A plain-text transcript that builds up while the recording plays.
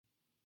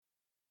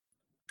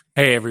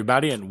Hey,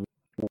 everybody, and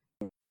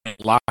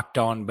Locked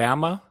on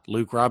Bama,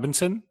 Luke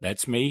Robinson,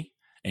 that's me,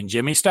 and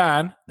Jimmy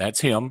Stein, that's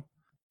him.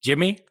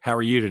 Jimmy, how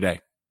are you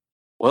today?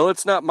 Well,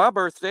 it's not my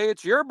birthday,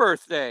 it's your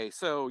birthday.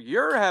 So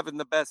you're having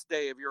the best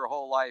day of your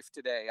whole life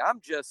today. I'm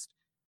just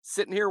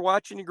sitting here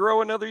watching you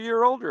grow another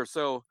year older.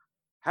 So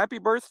happy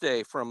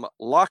birthday from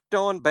Locked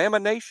On Bama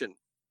Nation.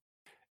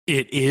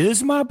 It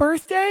is my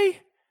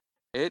birthday?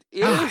 It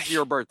is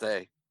your Gosh,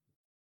 birthday.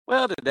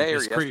 Well, today or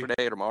it's crazy.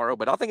 yesterday or tomorrow,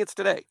 but I think it's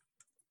today.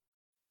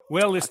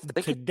 Well, I it's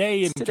think today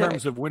in it's today.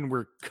 terms of when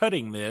we're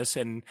cutting this,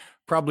 and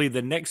probably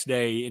the next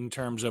day in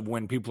terms of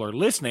when people are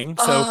listening.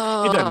 So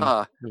it doesn't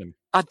Ah, really.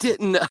 I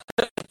didn't.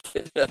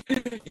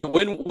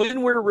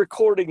 when we're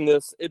recording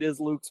this, it is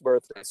Luke's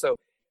birthday.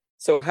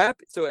 So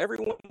happy. So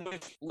everyone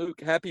wish Luke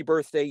happy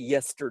birthday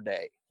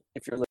yesterday.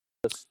 If you're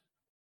listening.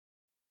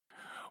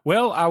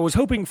 Well, I was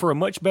hoping for a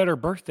much better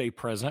birthday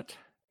present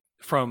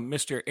from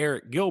Mr.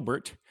 Eric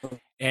Gilbert,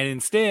 and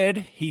instead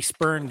he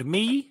spurned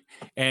me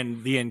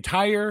and the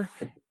entire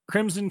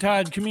Crimson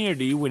Tide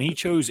community when he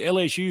chose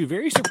LSU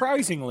very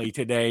surprisingly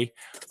today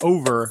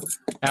over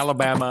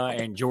Alabama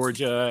and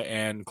Georgia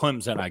and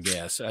Clemson, I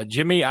guess.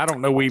 Jimmy, I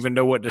don't know even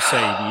know what to say.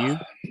 Do you?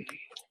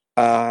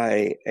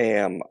 I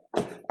am.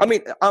 I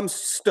mean, I'm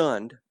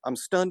stunned. I'm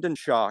stunned and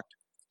shocked.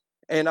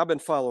 And I've been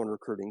following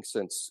recruiting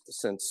since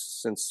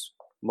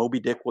Moby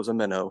Dick was a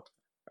minnow.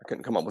 I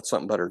couldn't come up with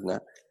something better than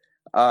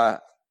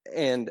that.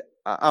 And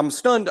I'm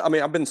stunned. I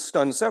mean, I've been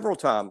stunned several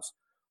times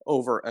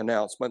over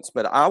announcements,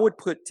 but I would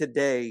put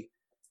today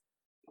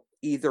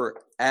either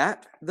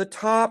at the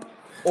top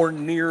or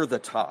near the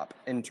top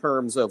in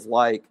terms of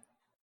like,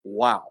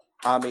 wow.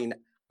 I mean,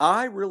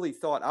 I really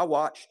thought I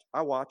watched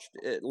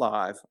it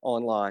live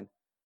online.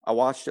 I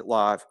watched it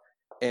live,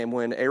 and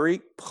when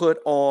he put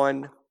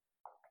on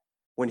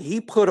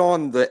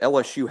the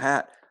LSU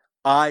hat,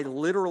 I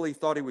literally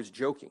thought he was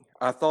joking.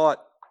 I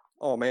thought,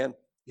 oh man,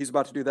 he's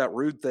about to do that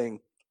rude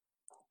thing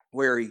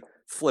where he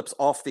flips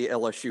off the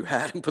LSU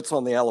hat and puts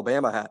on the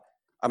Alabama hat.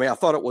 I mean, I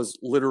thought it was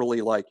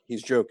literally like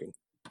he's joking.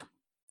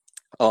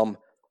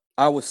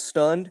 I was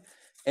stunned,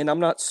 and I'm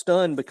not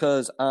stunned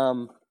because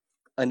I'm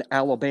an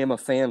Alabama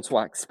fan, so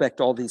I expect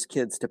all these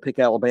kids to pick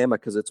Alabama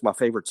because it's my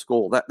favorite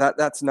school.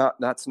 That's not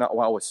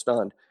why I was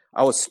stunned.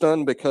 I was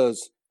stunned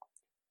because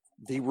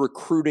the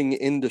recruiting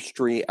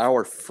industry,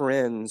 our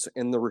friends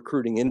in the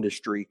recruiting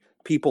industry,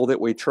 people that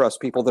we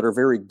trust, people that are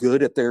very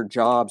good at their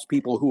jobs,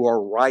 people who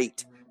are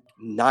right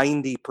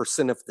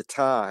 90% of the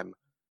time,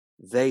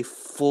 they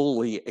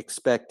fully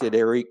expected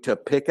Eric to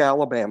pick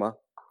Alabama.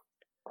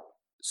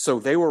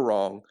 So they were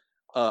wrong.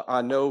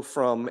 I know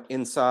from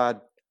inside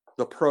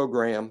the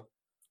program,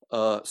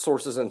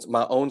 sources and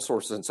my own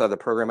sources inside the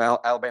program,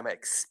 Alabama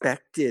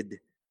expected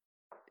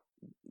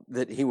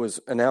that he was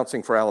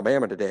announcing for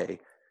Alabama today.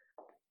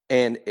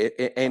 And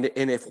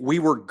if we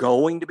were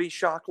going to be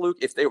shocked, Luke,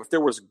 if there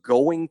was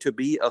going to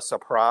be a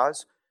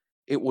surprise,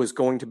 it was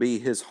going to be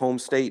his home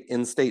state,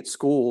 in-state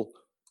school,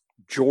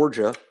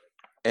 Georgia.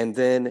 And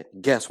then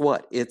guess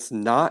what? It's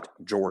not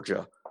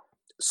Georgia.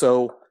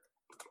 So,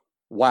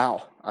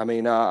 wow. I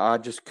mean, I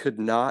just could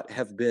not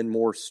have been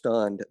more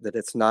stunned that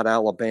it's not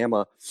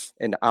Alabama.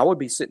 And I would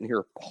be sitting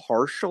here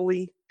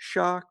partially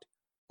shocked,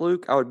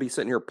 Luke. I would be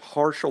sitting here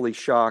partially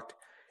shocked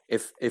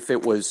if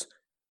it was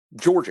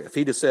Georgia. If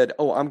he'd have said,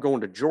 "Oh, I'm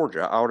going to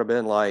Georgia," I would have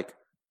been like,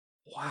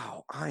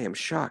 "Wow, I am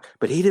shocked."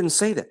 But he didn't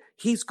say that.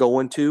 He's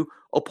going to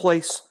a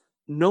place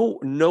no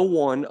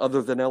one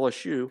other than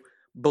LSU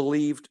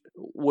believed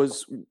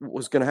was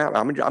going to happen.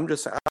 I'm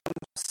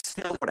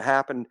still what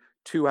happened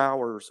 2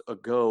 hours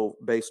ago,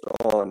 based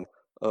on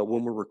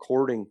when we're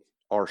recording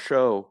our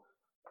show.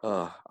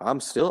 I'm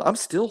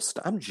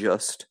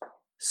just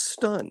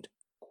stunned.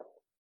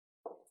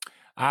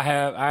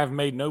 I've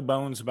made no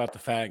bones about the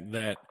fact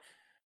that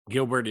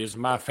Gilbert is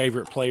my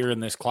favorite player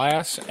in this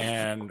class,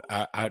 and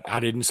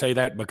I didn't say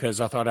that because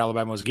I thought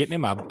Alabama was getting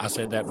him. I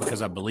said that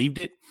because I believed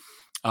it.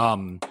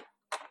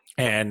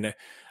 And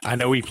I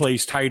know he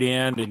plays tight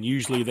end, and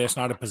usually that's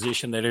not a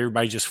position that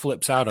everybody just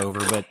flips out over.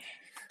 But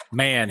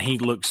man, he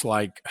looks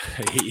like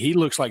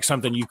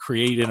something you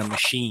create in a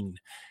machine.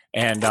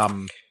 And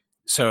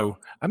so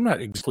I'm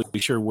not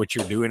exactly sure what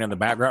you're doing in the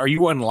background. Are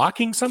you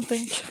unlocking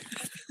something?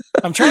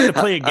 I'm trying to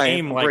play a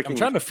game. I'm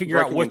trying to figure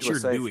out what you're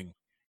doing.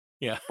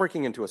 Yeah.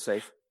 Breaking into a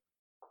safe.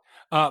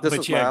 This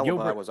is my alibi.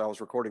 Gilbert, was I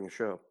was recording a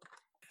show.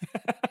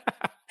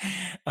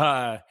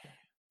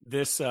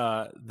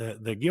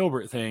 The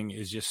Gilbert thing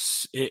is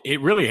just it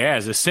really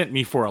has. It sent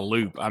me for a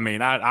loop. I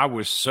mean, I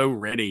was so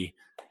ready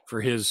for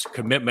his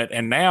commitment,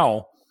 and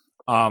now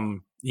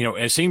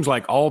it seems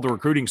like all the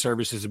recruiting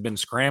services have been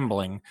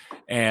scrambling,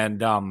 and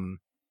Bama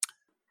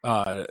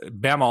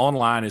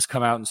Online has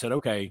come out and said,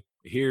 okay,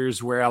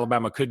 here's where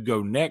Alabama could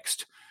go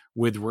next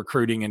with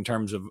recruiting in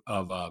terms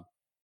of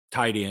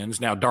tight ends.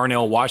 Now,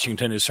 Darnell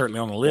Washington is certainly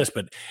on the list,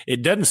 but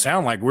it doesn't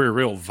sound like we're a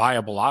real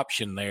viable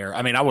option there.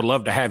 I mean, I would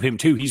love to have him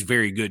too. He's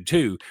very good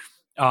too.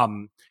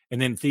 And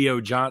then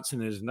Theo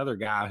Johnson is another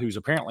guy who's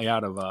apparently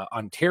out of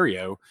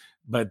Ontario,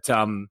 but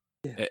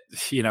I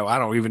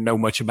don't even know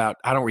much about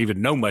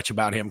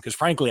him because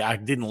frankly, I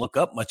didn't look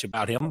up much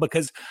about him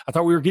because I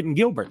thought we were getting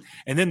Gilbert.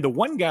 And then the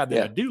one guy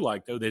that I do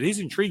like, though, that is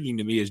intriguing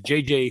to me is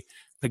JJ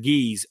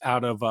Pegues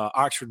out of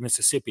Oxford,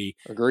 Mississippi.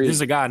 Agreed. This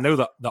is a guy I know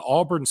the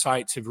Auburn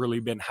sites have really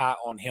been high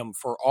on him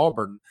for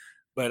Auburn.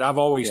 But I've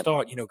always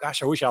thought,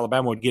 gosh, I wish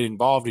Alabama would get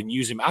involved and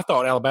use him. I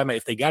thought Alabama,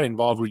 if they got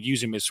involved, would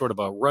use him as sort of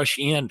a rush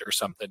end or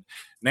something.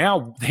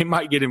 Now they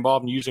might get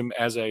involved and use him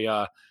as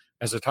a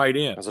tight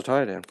end. As a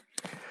tight end.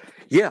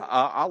 Yeah,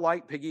 I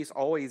like Pegues.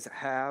 Always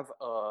have.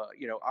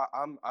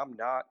 I'm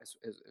not, as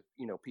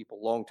people,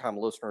 longtime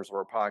listeners of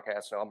our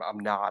podcast know, I'm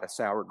not a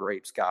sour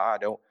grapes guy. I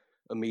don't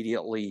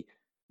immediately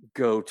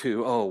go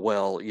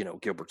to,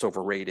 Gilbert's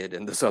overrated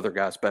and this other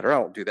guy's better. I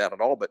don't do that at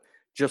all. But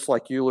just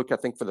like you, Luke, I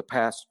think for the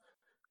past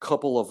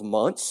couple of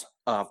months,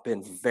 I've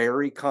been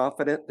very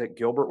confident that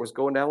Gilbert was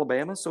going to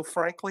Alabama. So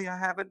frankly, I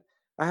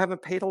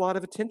haven't paid a lot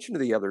of attention to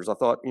the others. I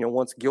thought,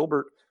 once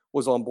Gilbert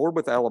was on board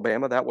with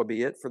Alabama, that would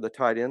be it for the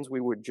tight ends. We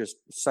would just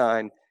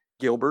sign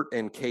Gilbert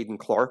and Caden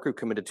Clark, who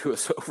committed to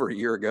us over a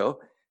year ago,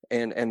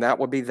 and that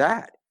would be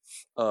that.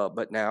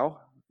 But now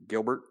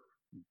Gilbert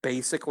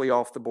basically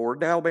off the board.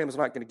 Now Alabama's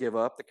not going to give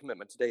up. The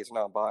commitment today is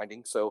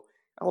non-binding, so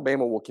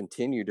Alabama will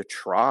continue to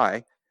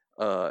try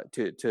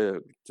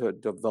to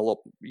develop,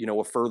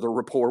 a further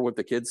rapport with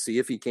the kids, see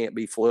if he can't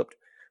be flipped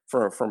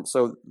from.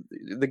 So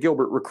the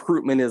Gilbert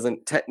recruitment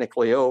isn't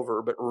technically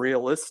over, but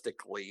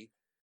realistically,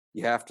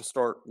 you have to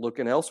start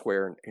looking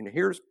elsewhere. And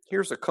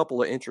here's a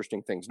couple of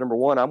interesting things. Number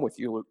one, I'm with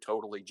you, Luke,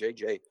 totally.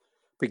 JJ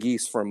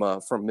Pegues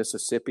from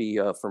Mississippi,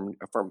 from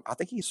I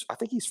think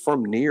he's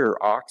from near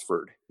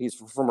Oxford. He's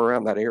from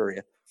around that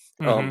area.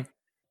 Mm-hmm.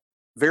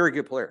 Very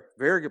good player.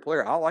 Very good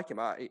player. I like him.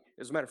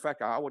 As a matter of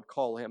fact, I would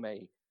call him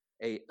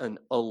an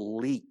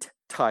elite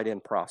tight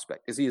end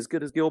prospect. Is he as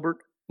good as Gilbert?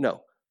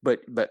 No,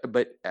 but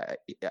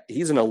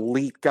he's an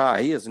elite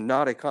guy. He is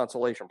not a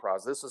consolation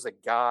prize. This is a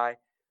guy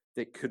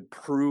that could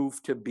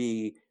prove to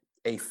be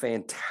a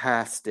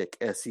fantastic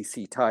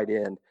SEC tight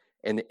end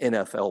and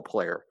NFL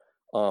player.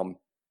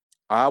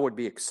 I would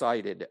be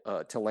excited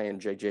to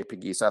land JJ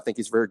Pegues. I think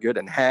he's very good.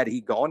 And had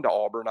he gone to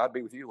Auburn, I'd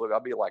be with you, Luke.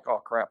 I'd be like, oh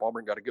crap,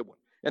 Auburn got a good one.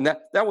 And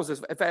that was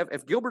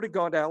if Gilbert had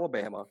gone to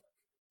Alabama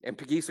and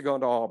Pegues had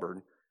gone to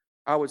Auburn,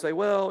 I would say,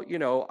 well,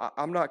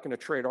 I'm not going to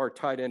trade our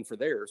tight end for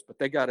theirs, but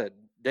they got a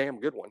damn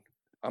good one.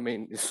 I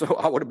mean, so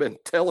I would have been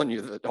telling you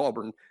that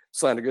Auburn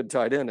signed a good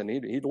tight end and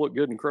he'd look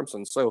good in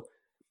crimson. So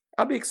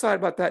I'd be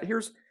excited about that.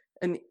 Here's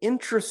an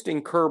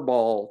interesting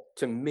curveball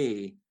to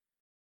me,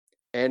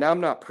 and I'm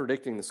not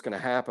predicting this is going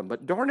to happen,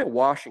 but Darnell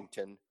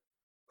Washington,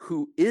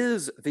 who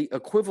is the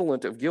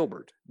equivalent of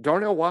Gilbert,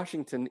 Darnell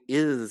Washington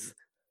is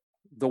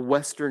the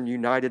Western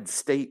United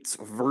States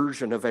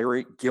version of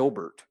Eric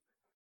Gilbert.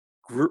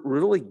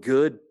 Really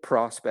good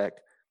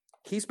prospect.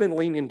 He's been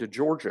leaning to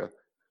Georgia,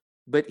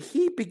 but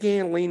he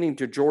began leaning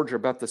to Georgia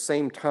about the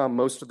same time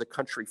most of the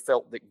country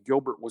felt that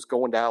Gilbert was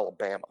going to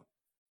Alabama.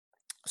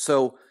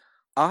 So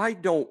I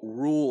don't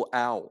rule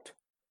out,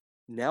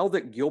 now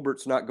that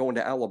Gilbert's not going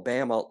to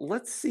Alabama,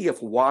 let's see if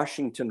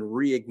Washington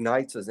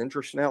reignites his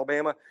interest in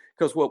Alabama,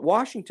 because what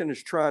Washington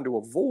is trying to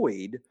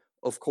avoid,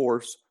 of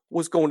course,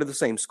 was going to the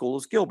same school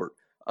as Gilbert.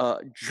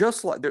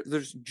 Just like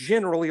there's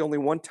generally only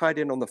one tight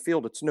end on the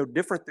field. It's no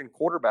different than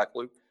quarterback,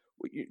 Luke.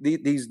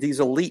 These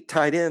elite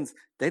tight ends,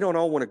 they don't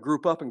all want to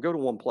group up and go to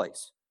one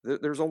place.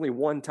 There's only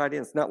one tight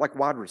end. It's not like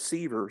wide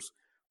receivers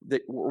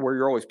where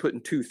you're always putting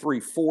 2, 3,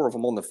 4 of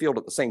them on the field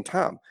at the same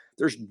time.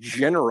 There's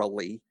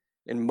generally,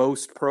 in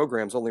most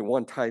programs, only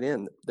one tight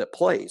end that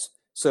plays.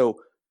 So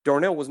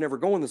Darnell was never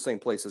going the same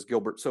place as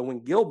Gilbert. So when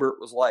Gilbert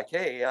was like,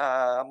 hey,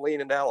 I'm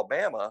leaning to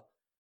Alabama,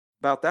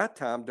 about that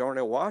time,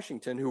 Darnell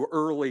Washington, who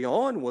early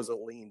on was a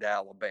lean to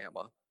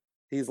Alabama,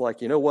 he's like,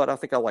 you know what? I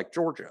think I like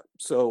Georgia.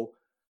 So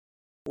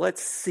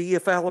let's see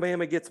if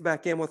Alabama gets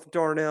back in with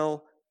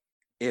Darnell.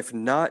 If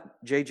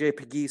not, JJ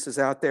Pegues is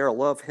out there. I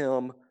love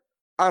him.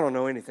 I don't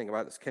know anything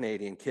about this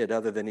Canadian kid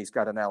other than he's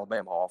got an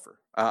Alabama offer.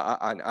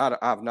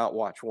 I've not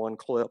watched one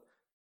clip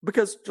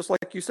because, just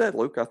like you said,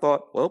 Luke, I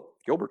thought, well,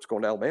 Gilbert's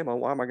going to Alabama.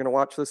 Why am I going to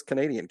watch this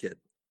Canadian kid?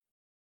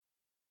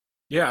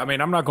 Yeah, I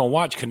mean, I'm not going to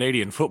watch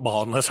Canadian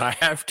football unless I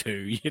have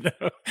to,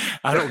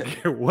 I don't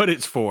care what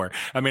it's for.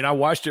 I mean, I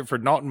watched it for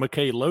Naughton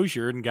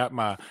McKay-Lozier and got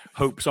my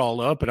hopes all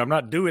up, and I'm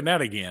not doing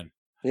that again.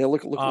 Yeah,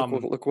 look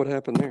what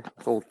happened there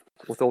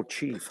with old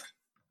Chief.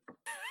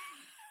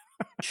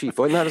 Chief,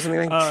 wasn't that his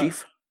name?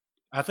 Chief?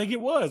 I think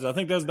it was. I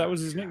think that was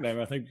his nickname.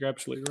 I think you're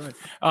absolutely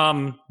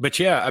right. But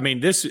yeah, I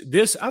mean,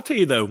 this I'll tell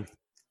you though,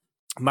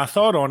 my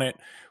thought on it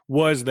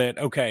was that,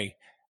 okay,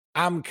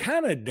 I'm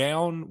kind of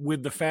down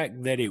with the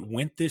fact that it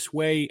went this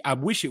way. I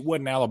wish it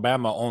wasn't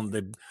Alabama on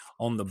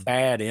the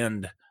bad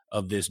end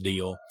of this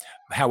deal.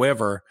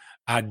 However,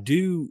 I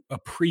do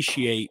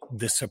appreciate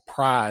the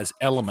surprise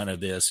element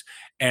of this.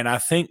 And I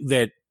think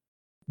that,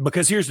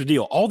 because here's the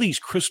deal, all these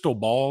crystal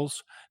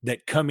balls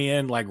that come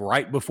in like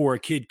right before a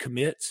kid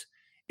commits,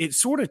 it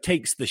sort of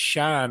takes the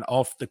shine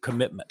off the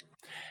commitment.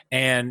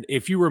 And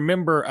if you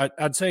remember,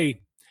 I'd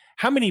say,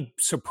 how many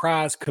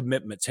surprise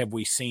commitments have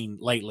we seen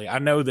lately? I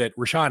know that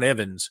Rashaan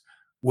Evans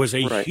was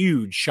a Right.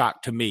 huge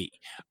shock to me.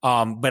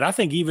 But I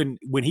think even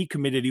when he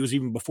committed, he was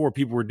even before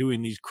people were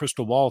doing these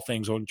crystal ball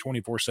things on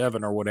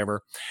 24/7 or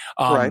whatever.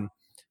 Right.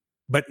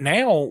 But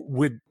now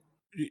with,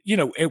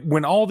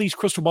 when all these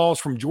crystal balls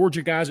from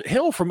Georgia guys,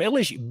 hell, from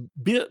LSU,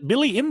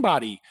 Billy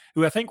Embody,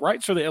 who I think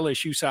writes for the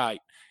LSU site,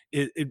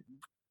 it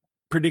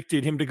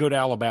predicted him to go to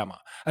Alabama.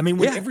 I mean,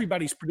 when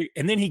everybody's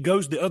and then he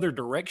goes the other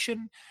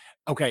direction.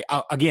 Okay,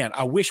 again,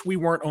 I wish we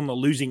weren't on the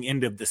losing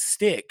end of the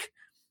stick,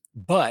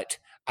 but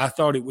I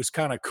thought it was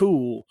kind of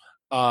cool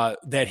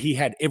that he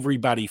had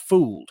everybody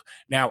fooled.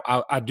 Now,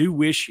 I do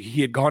wish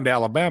he had gone to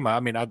Alabama. I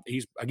mean, I'm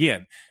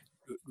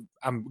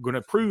going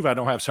to prove I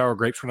don't have sour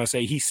grapes when I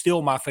say he's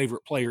still my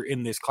favorite player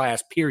in this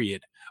class,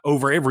 period,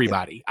 over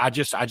everybody.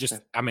 Yeah.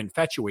 I'm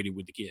infatuated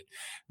with the kid,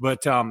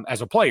 but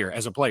as a player,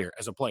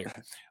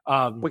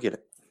 we get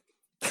it.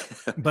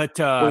 But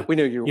we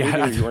knew you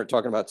weren't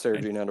talking about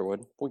Sarah Jean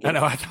Underwood. I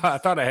know. I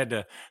thought I had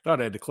to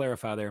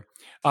clarify there.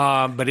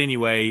 But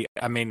anyway,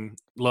 I mean,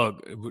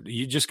 look,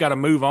 you just got to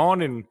move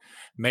on, and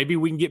maybe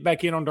we can get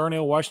back in on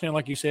Darnell Washington,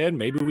 like you said.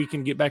 Maybe we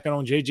can get back in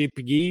on JJ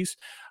Pegues.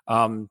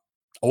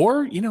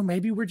 Or,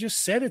 maybe we're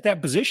just set at that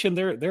position.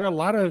 There are a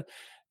lot of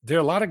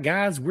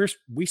guys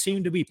we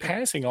seem to be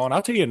passing on.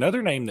 I'll tell you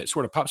another name that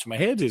sort of pops in my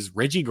head is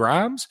Reggie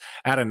Grimes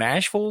out of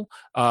Nashville,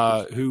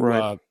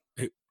 who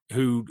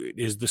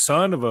is the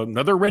son of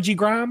another Reggie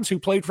Grimes who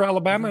played for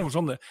Alabama and was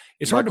on the.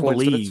 It's hard to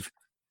believe.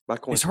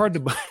 It's hard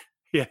to,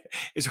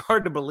 it's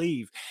hard to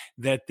believe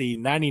that the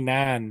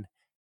 99,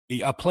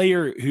 a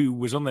player who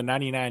was on the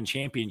 99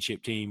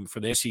 championship team for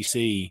the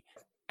SEC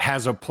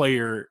has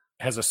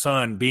a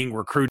son being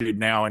recruited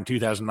now in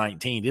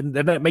 2019. Didn't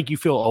that make you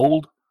feel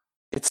old?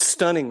 It's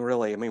stunning,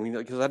 really. I mean,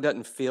 because that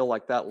doesn't feel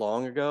like that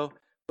long ago.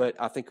 But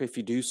I think if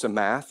you do some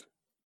math,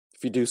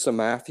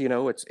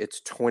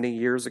 it's 20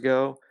 years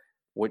ago,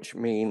 which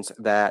means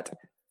that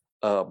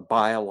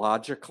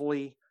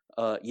biologically,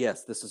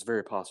 yes, this is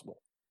very possible.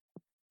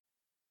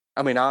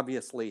 I mean,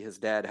 obviously, his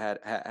dad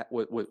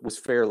was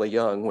fairly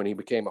young when he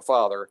became a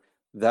father.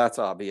 That's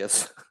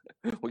obvious.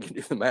 We can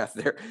do the math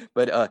there.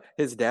 But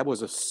his dad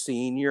was a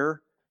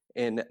senior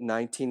in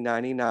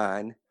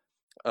 1999,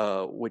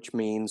 which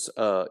means,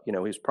 he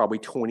was probably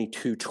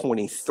 22,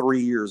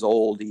 23 years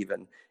old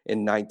even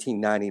in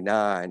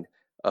 1999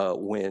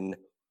 when,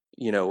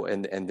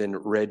 and then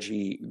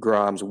Reggie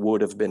Grimes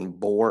would have been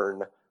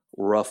born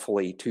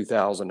roughly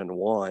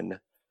 2001.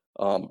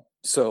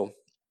 So,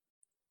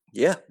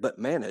 yeah, but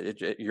man,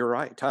 you're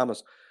right. Time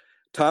has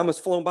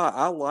flown by.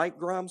 I like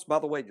Grimes. By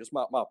the way, just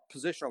my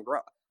position on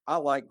Grimes. I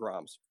like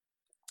Grimes.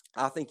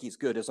 I think he's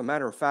good. As a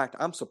matter of fact,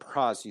 I'm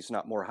surprised he's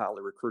not more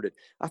highly recruited.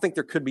 I think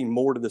there could be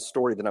more to this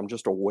story that I'm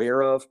just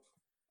aware of.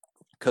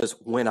 Because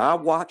when I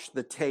watch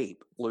the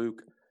tape,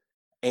 Luke,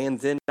 and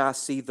then I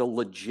see the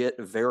legit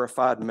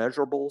verified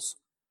measurables,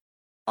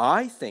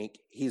 I think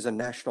he's a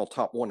national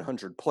top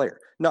 100 player.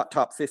 Not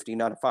top 50,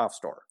 not a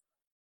 5-star.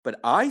 But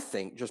I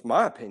think, just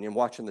my opinion,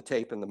 watching the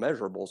tape and the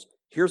measurables,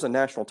 here's a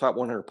national top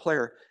 100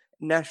 player.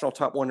 National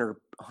top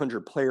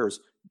 100 players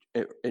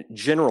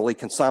generally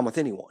can sign with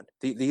anyone.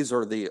 These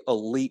are the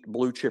elite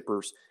blue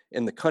chippers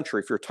in the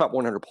country. If you're a top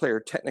 100 player,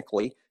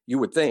 technically, you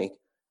would think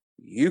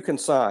you can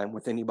sign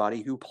with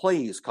anybody who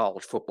plays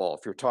college football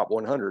if you're top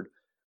 100.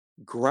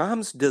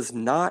 Grimes is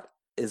not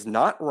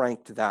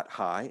ranked that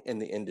high in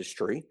the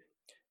industry,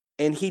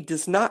 and he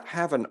does not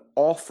have an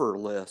offer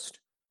list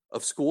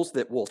of schools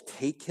that will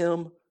take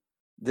him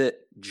that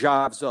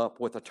jives up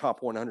with a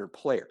top 100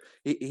 player.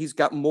 He's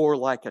got more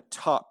like a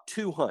top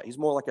 200. He's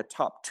more like a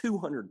top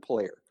 200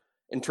 player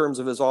in terms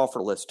of his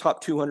offer list.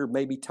 Top 200,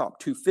 maybe top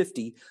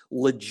 250,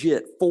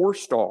 legit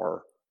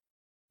 4-star,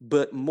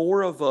 but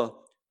more of a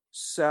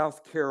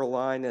South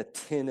Carolina,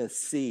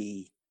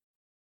 Tennessee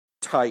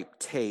type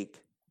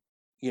take,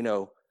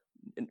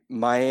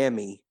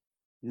 Miami,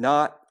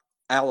 not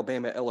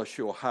Alabama,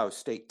 LSU, Ohio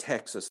State,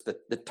 Texas,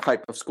 the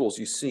type of schools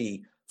you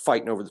see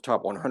fighting over the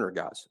top 100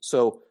 guys.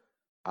 So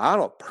I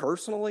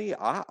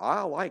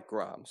like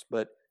Grimes,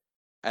 but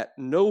at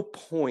no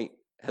point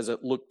has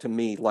it looked to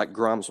me like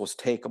Grimes was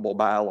takeable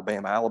by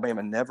Alabama.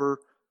 Alabama never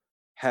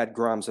had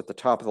Grimes at the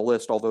top of the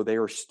list, although they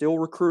are still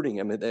recruiting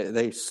him.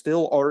 They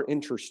still are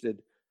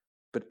interested,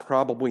 but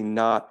probably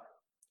not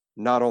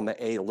on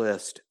the A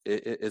list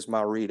is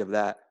my read of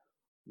that.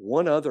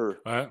 One other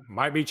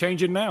might be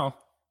changing now.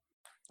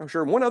 I'm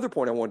sure. One other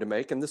point I wanted to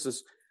make, and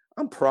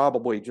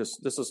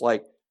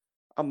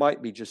I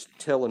might be just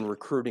telling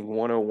recruiting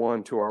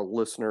 101 to our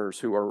listeners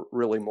who are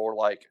really more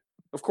like,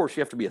 of course,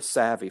 you have to be a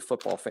savvy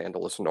football fan to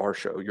listen to our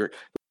show.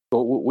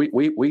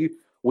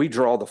 We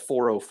draw the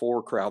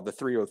 404 crowd, the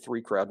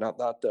 303 crowd, not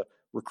the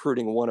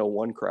recruiting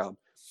 101 crowd.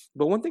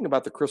 But one thing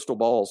about the crystal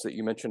balls that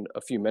you mentioned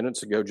a few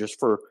minutes ago, just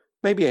for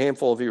maybe a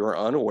handful of you are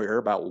unaware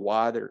about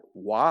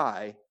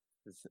why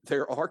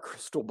there are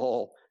crystal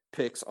ball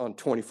picks on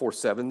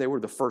 24/7. They were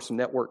the first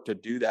network to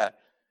do that.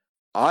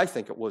 I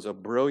think it was a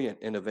brilliant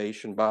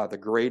innovation by the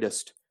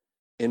greatest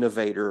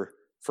innovator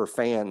for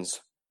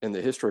fans in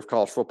the history of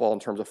college football in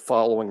terms of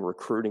following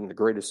recruiting, the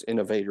greatest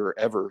innovator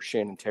ever,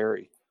 Shannon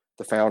Terry.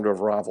 the founder of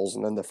Rivals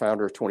and then the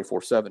founder of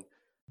 24/7.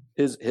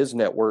 His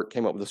network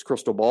came up with this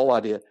crystal ball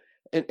idea.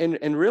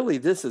 And really,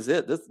 this is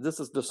it. This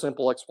is the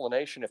simple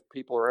explanation. If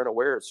people are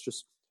unaware, it's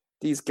just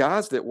these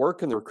guys that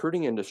work in the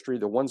recruiting industry,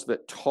 the ones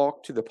that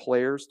talk to the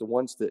players, the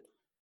ones that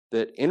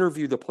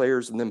interview the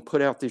players and then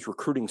put out these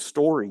recruiting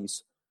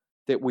stories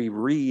that we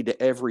read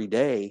every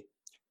day,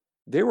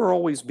 they were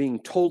always being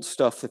told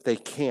stuff that they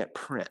can't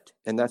print.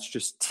 And that's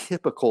just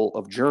typical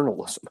of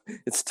journalism.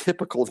 It's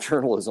typical of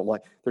journalism.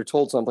 Like they're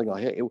told something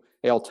like,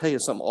 hey, I'll tell you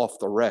something off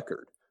the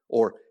record.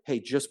 Or, hey,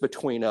 just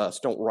between us,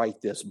 don't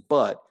write this.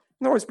 But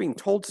they're always being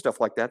told stuff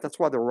like that. That's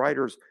why the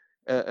writers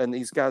and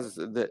these guys,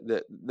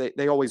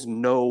 they always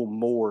know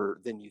more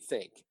than you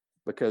think,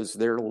 because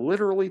they're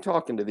literally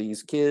talking to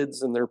these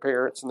kids and their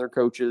parents and their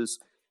coaches,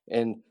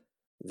 and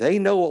they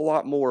know a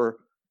lot more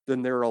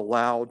than they're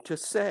allowed to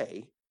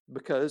say,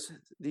 because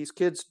these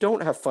kids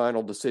don't have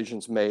final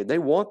decisions made. They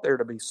want there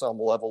to be some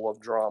level of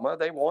drama.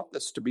 They want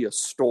this to be a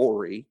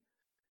story,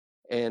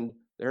 and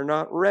they're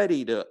not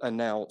ready to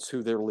announce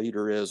who their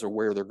leader is or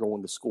where they're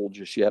going to school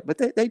just yet. But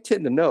they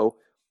tend to know.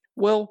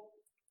 Well,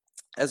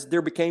 as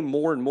there became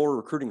more and more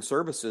recruiting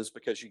services,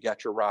 because you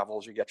got your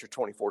Rivals, you got your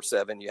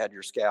 24/7, you had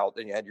your Scout,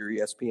 then you had your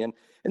ESPN,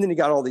 and then you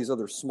got all these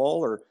other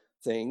smaller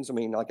things. I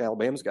mean, like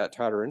Alabama's got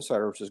Tighter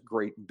Insider, which is a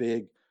great,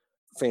 big,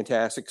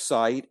 fantastic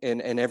site,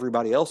 and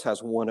everybody else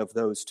has one of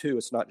those too.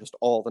 It's not just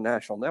all the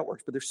national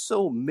networks, but there's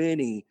so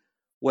many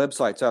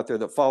websites out there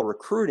that follow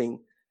recruiting.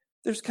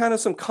 There's kind of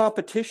some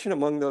competition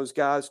among those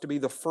guys to be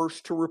the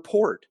first to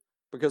report,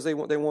 because they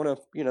want to,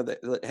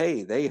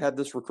 hey, they had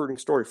this recruiting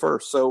story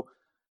first. So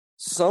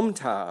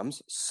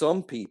sometimes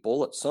some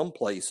people at some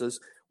places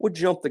would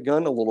jump the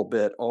gun a little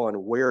bit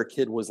on where a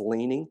kid was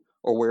leaning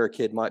or where a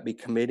kid might be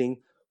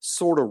committing,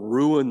 sort of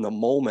ruin the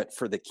moment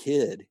for the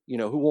kid,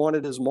 who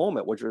wanted his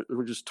moment, which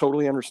is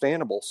totally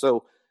understandable.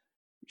 So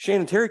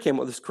Shannon Terry came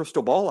up with this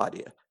crystal ball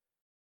idea.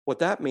 What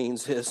that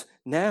means is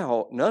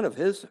now none of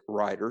his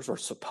writers are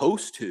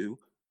supposed to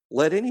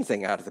let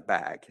anything out of the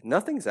bag.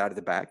 Nothing's out of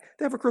the bag.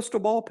 They have a crystal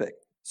ball pick.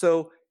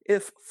 So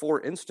if,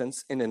 for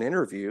instance, in an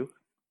interview,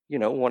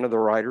 one of the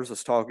writers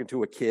is talking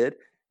to a kid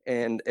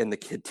and the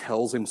kid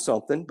tells him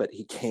something, but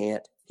he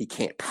can't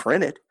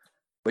print it.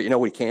 But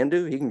what he can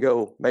do? He can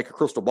go make a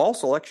crystal ball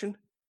selection,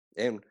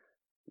 and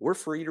we're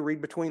free to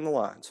read between the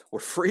lines. We're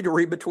free to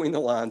read between the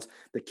lines.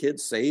 The kid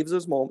saves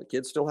his moment. The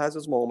kid still has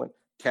his moment.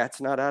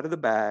 Cat's not out of the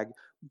bag,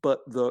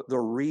 but the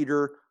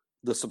reader,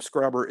 the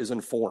subscriber is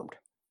informed.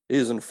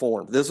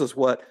 This is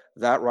what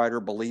that writer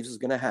believes is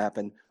going to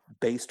happen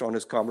based on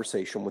his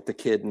conversation with the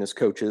kid and his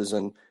coaches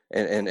and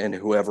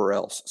whoever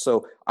else.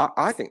 So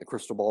I think the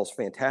crystal ball is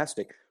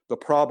fantastic. The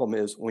problem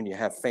is when you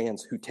have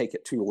fans who take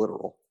it too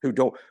literal,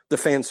 the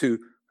fans who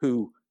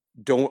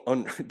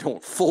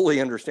don't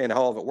fully understand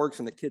how all of it works,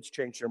 and the kids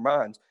change their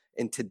minds.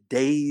 And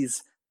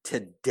today's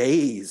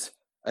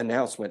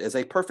announcement is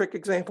a perfect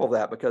example of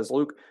that, because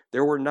Luke,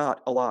 there were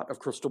not a lot of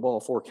crystal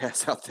ball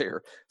forecasts out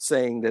there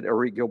saying that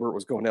Arik Gilbert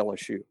was going to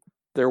LSU.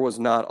 There was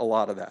not a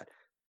lot of that,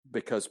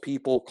 because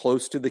people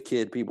close to the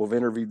kid, people have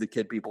interviewed the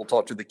kid, people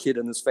talked to the kid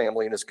and his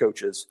family and his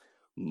coaches.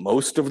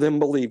 Most of them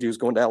believed he was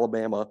going to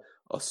Alabama.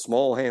 A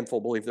small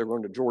handful believed they're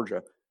going to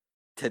Georgia.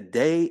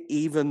 Today,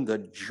 even the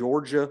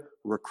Georgia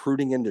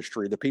recruiting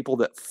industry, the people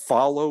that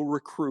follow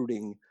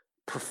recruiting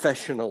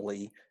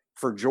professionally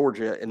for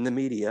Georgia in the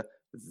media,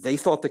 they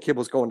thought the kid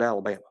was going to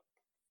Alabama.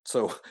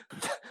 So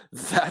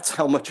that's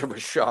how much of a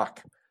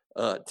shock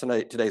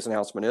today's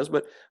announcement is.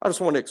 But I just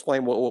want to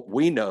explain what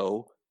we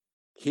know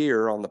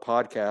here on the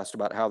podcast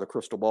about how the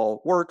crystal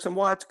ball works and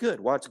why it's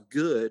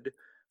good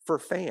for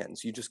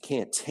fans. You just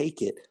can't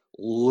take it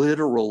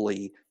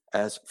literally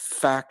as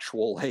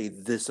factual. Hey,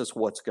 this is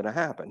what's going to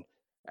happen.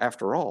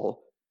 After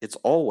all, it's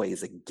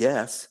always a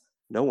guess.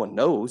 No one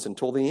knows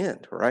until the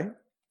end, right?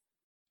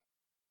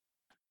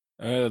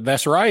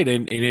 That's right.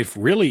 And if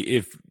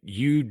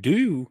you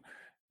do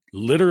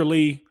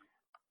literally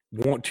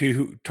want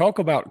to talk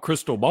about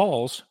crystal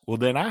balls, well,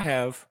 then I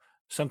have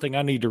something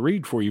I need to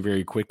read for you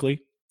very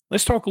quickly.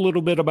 Let's talk a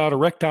little bit about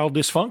erectile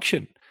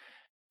dysfunction.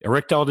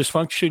 Erectile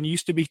dysfunction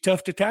used to be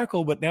tough to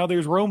tackle, but now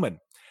there's Roman.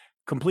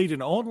 Complete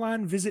an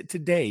online visit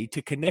today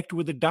to connect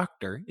with a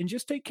doctor and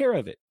just take care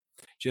of it.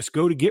 Just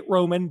go to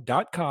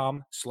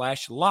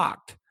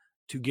getroman.com/locked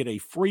to get a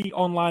free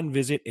online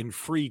visit and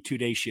free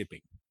 2-day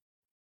shipping.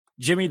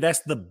 Jimmy, that's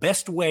the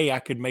best way I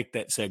could make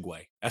that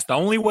segue. That's the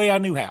only way I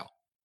knew how.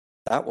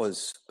 That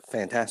was a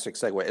fantastic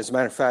segue. As a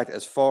matter of fact,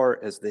 as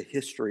far as the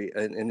history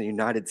in the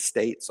United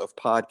States of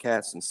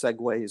podcasts and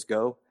segues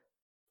go,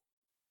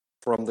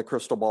 from the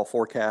crystal ball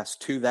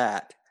forecast to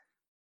that,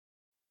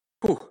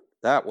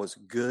 that was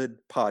good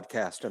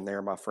podcast in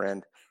there, my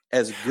friend.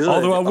 As good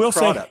Although I will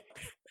say,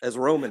 as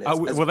Roman is.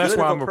 Well, that's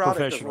why I'm a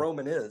professional. As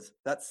Roman is,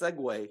 that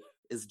segue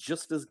is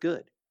just as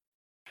good.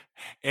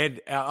 And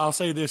I'll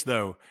say this,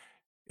 though.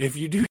 If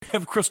you do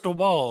have crystal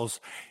balls,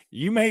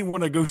 you may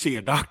want to go see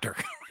a doctor.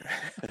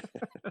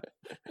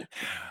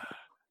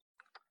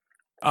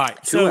 All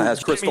right. Tua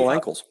has crystal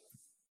ankles.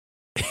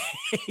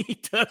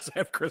 He does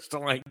have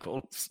crystal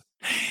ankles.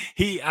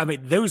 I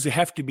mean, those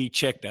have to be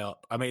checked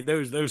up. I mean,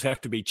 those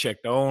have to be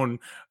checked on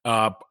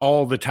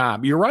all the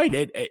time. You're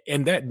right.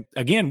 And that,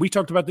 again, we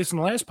talked about this in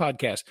the last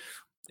podcast.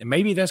 And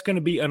maybe that's going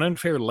to be an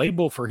unfair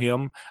label for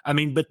him. I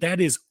mean, but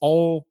that is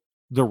all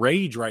the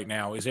rage right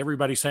now, is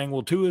everybody saying,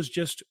 well, Tua's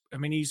just, I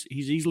mean, he's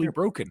easily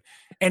broken.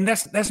 And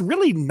that's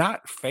really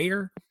not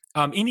fair.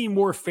 Any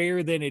more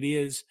fair than it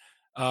is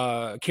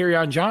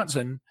Kerryon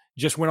Johnson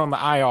just went on the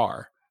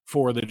IR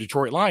for the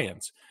Detroit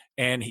Lions.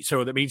 And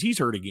so that means he's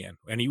hurt again.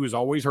 And he was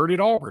always hurt at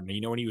Auburn.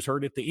 You know, when he was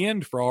hurt at the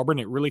end for Auburn,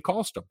 it really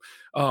cost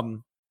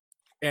him.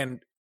 And,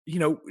 you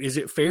know, is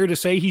it fair to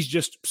say he's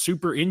just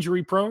super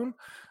injury prone?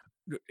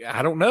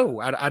 I don't know.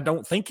 I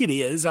don't think it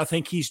is. I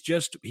think he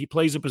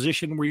plays a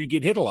position where you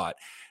get hit a lot.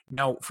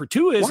 Now, for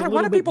Tua, is a little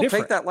why do bit people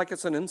different. take that like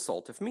it's an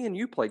insult? If me and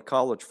you played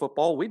college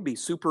football, we'd be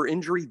super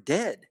injury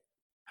dead.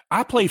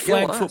 I play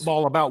flag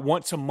football about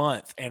once a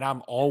month, and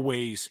I'm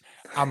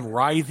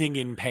writhing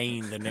in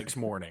pain the next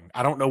morning.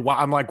 I don't know why.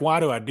 I'm like,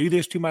 why do I do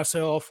this to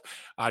myself?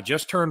 I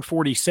just turned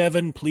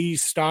 47.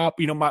 Please stop.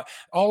 You know,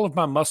 all of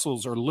my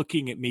muscles are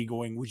looking at me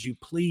going, would you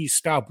please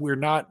stop? We're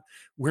not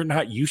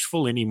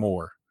useful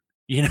anymore.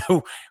 You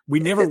know, we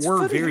never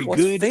were very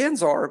good.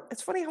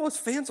 It's funny how his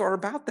fans are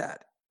about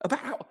that. About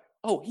how,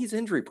 oh, he's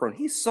injury prone.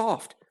 He's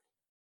soft.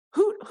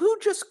 Who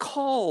just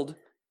called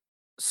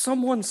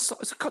someone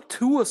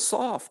Tua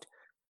soft?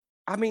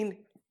 I mean,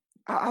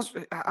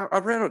 I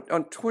read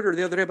on Twitter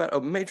the other day about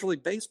a Major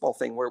League Baseball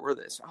thing where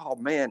this, oh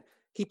man,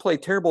 he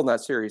played terrible in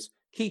that series.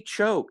 He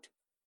choked.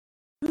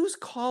 Who's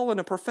calling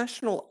a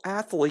professional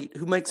athlete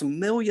who makes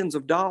millions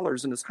of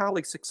dollars and is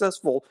highly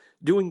successful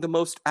doing the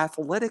most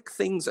athletic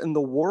things in the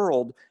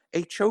world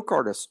a choke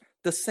artist?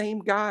 The same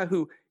guy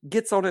who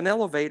gets on an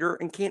elevator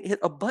and can't hit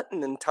a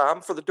button in time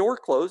for the door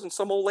closed, and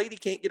some old lady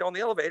can't get on the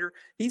elevator.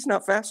 He's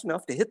not fast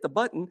enough to hit the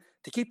button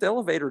to keep the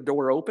elevator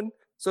door open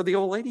so the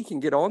old lady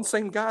can get on.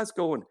 Same guy's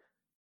going,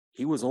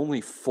 he was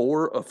only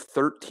 4 of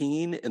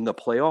 13 in the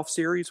playoff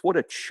series. What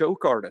a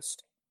choke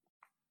artist.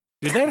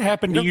 Did that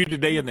happen to you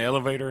today in the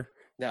elevator?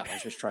 No, I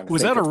was just trying to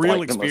Was that a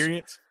real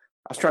experience?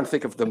 I was trying to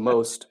think of the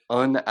most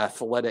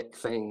unathletic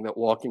thing that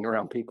walking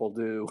around people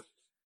do.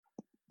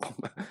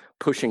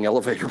 Pushing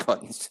elevator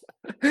buttons.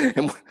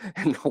 and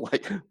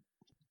like,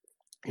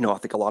 you know, I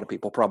think a lot of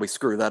people probably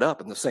screw that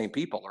up, and the same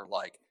people are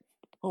like,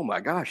 oh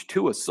my gosh,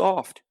 Tua's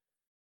soft.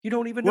 You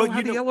don't even know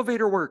how the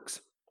elevator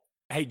works.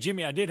 Hey,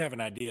 Jimmy, I did have an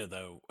idea,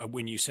 though,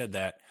 when you said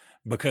that,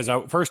 because I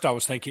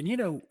was thinking, you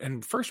know,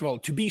 and first of all,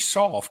 to be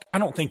soft, I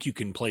don't think you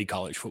can play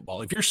college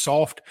football. If you're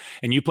soft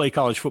and you play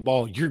college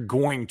football, you're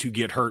going to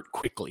get hurt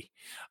quickly.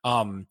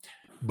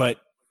 But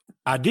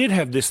I did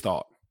have this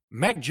thought.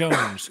 Mac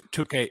Jones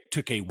took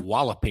a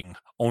walloping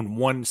on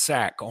one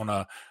sack on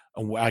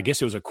I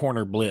guess it was a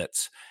corner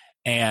blitz.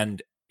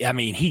 And I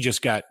mean, he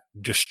just got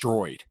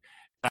destroyed.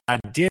 I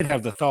did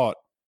have the thought,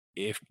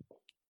 if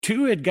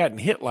Tua had gotten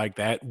hit like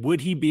that, would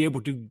he be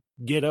able to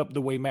get up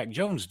the way Mac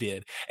Jones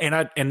did?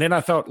 And then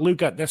I thought, Luke,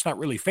 that's not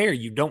really fair.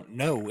 You don't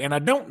know. And I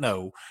don't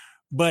know,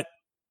 but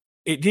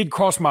it did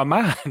cross my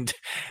mind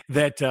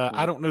that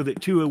I don't know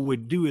that Tua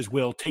would do as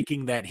well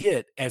taking that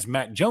hit as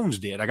Mac Jones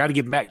did. I got to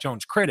give Mac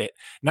Jones credit,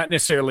 not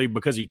necessarily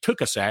because he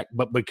took a sack,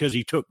 but because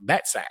he took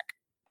that sack.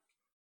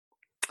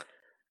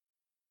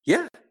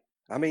 Yeah.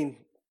 I mean,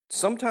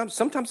 sometimes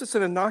it's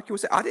an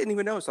innocuous. I didn't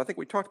even notice. I think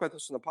we talked about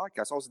this in the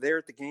podcast. I was there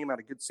at the game, at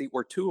a good seat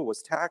where Tua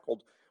was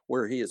tackled,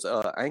 where his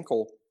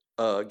ankle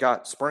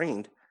got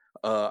sprained.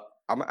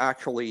 I'm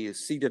actually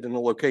seated in the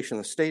location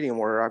of the stadium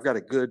where I've got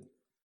a good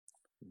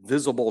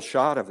visible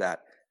shot of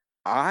that.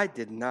 I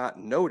did not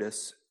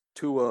notice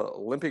Tua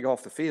limping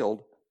off the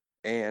field.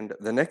 And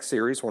the next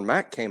series, when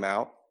Mac came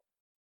out,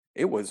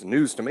 it was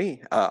news to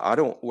me. I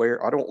don't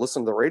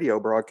listen to the radio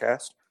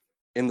broadcast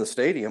in the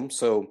stadium.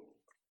 So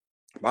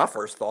my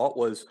first thought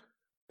was,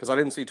 because I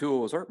didn't see Tua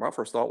was hurt, my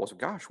first thought was,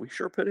 gosh, we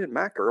sure put in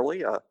Mac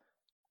early.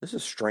 This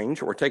is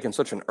strange. We're taking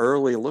such an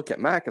early look at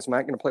Mac. Is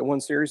Mac going to play one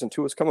series and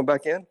Tua's coming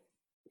back in?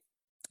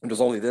 It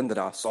was only then that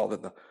I saw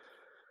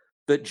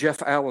that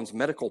Jeff Allen's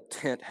medical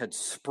tent had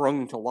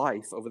sprung to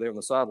life over there on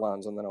the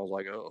sidelines. And then I was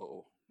like,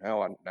 oh,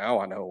 now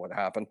I know what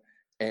happened.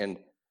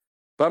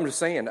 But I'm just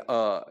saying,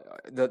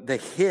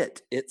 the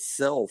hit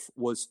itself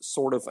was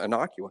sort of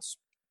innocuous.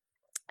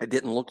 It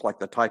didn't look like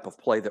the type of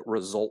play that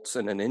results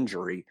in an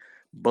injury.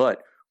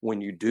 But when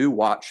you do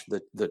watch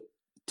the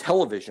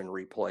television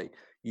replay,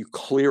 you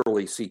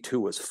clearly see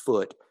Tua's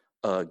foot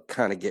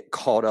kind of get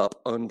caught up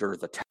under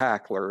the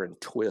tackler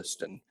and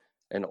twist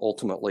and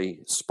ultimately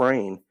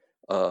sprain.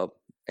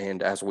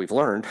 And as we've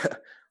learned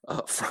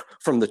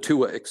from the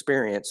Tua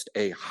experience,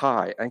 a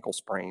high ankle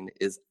sprain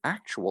is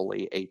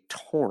actually a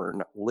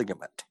torn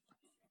ligament.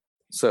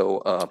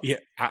 So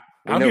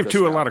I'll give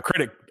Tua a lot of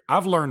credit.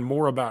 I've learned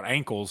more about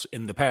ankles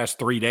in the past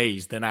 3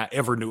 days than I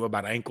ever knew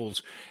about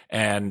ankles.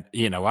 And,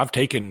 you know, I've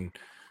taken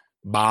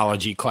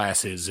biology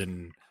classes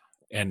and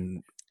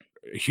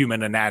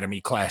human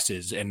anatomy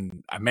classes.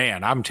 And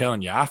man, I'm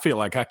telling you, I feel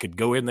like I could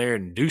go in there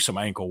and do some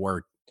ankle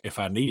work. if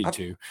I needed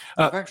to.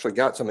 I've actually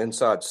got some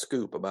inside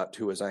scoop about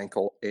Tua's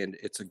ankle, and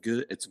it's a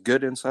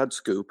good inside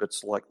scoop.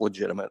 It's like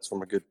legitimate. It's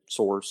from a good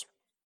source.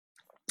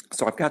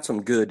 So I've got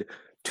some good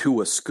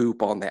Tua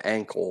scoop on the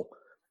ankle,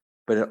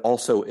 but it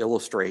also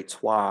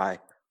illustrates why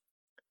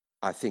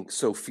I think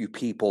so few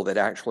people that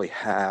actually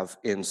have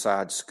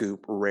inside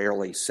scoop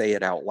rarely say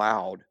it out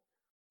loud,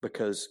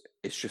 because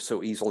it's just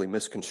so easily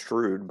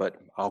misconstrued. But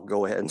I'll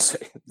go ahead and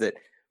say that,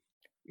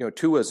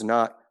 Tua's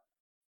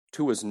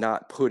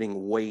not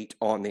putting weight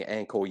on the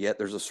ankle yet.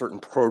 There's a certain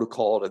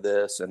protocol to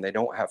this, and they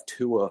don't have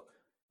Tua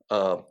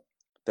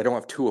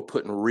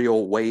putting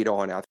real weight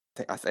on it.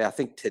 I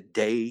think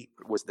today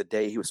was the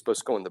day he was supposed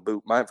to go in the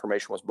boot. My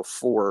information was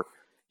before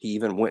he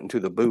even went into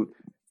the boot.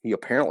 He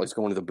apparently is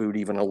going to the boot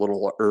even a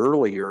little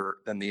earlier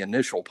than the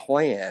initial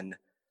plan.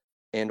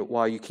 And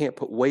while you can't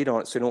put weight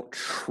on it, so you don't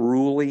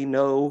truly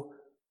know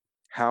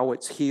how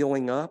it's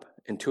healing up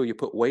until you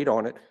put weight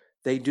on it,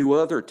 they do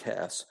other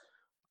tests.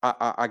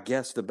 I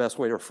guess the best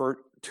way to refer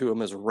to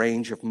them is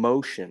range of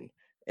motion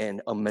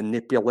and a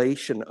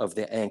manipulation of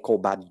the ankle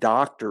by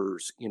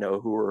doctors,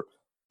 who are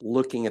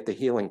looking at the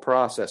healing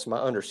process. My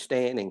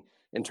understanding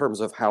in terms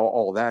of how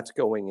all that's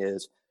going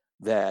is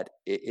that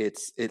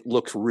it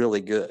looks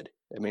really good.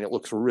 I mean, it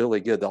looks really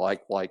good. That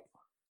like,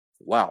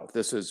 wow,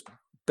 this is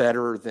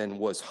better than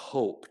was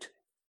hoped.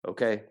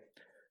 Okay.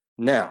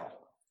 Now,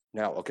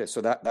 okay.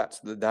 So that's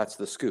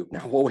the scoop.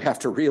 Now, what we have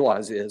to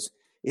realize is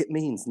it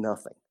means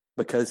nothing,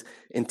 because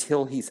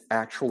until he's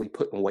actually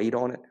putting weight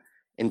on it,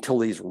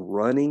 until he's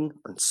running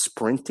and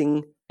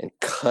sprinting and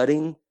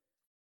cutting,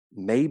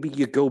 maybe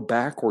you go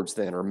backwards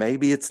then, or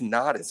maybe it's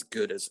not as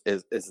good as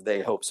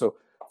they hope. So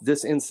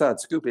this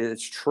inside scoop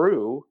is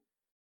true,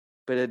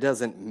 but it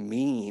doesn't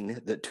mean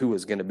that Tua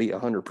is going to be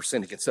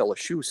 100% against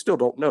LSU. We still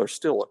don't know. There's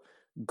still a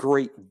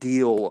great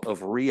deal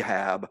of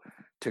rehab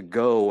to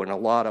go and a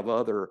lot of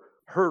other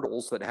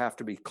hurdles that have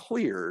to be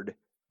cleared.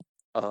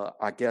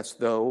 I guess,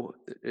 though,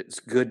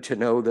 it's good to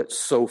know that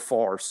so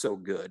far, so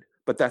good.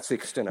 But that's the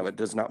extent of it. It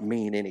does not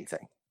mean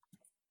anything.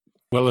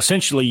 Well,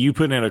 essentially, you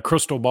put in a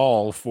crystal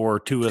ball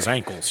for Tua's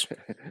ankles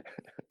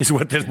is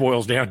what this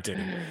boils down to.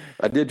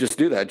 I did just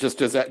do that.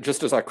 Just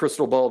as I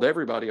crystal balled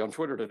everybody on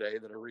Twitter today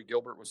that Arik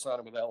Gilbert was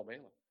signing with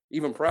Alabama.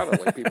 Even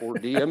privately, people were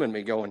DMing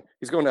me going,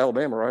 he's going to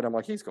Alabama, right? I'm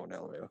like, he's going to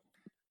Alabama.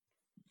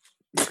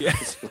 Yeah.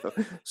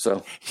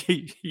 So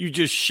you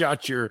just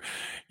shot your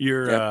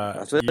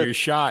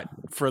shot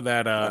for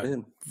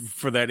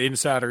that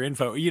insider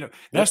info.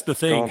 That's the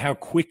thing. How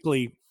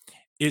quickly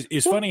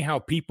is funny how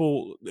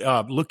people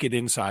look at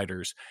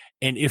insiders,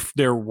 and if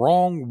they're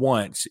wrong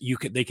once,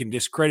 they can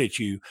discredit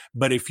you.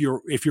 But if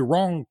you're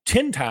wrong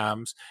 10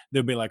 times,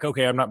 they'll be like,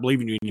 okay, I'm not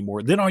believing you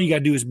anymore. Then all you got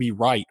to do is be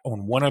right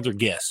on one other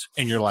guess,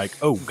 and you're like,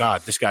 oh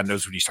God, this guy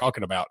knows what he's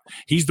talking about.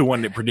 He's the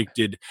one that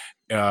predicted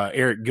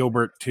Arik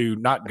Gilbert to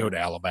not go to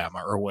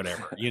Alabama or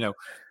whatever.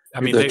 I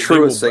mean, the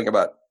truest thing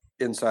about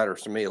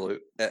insiders to me,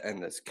 Luke,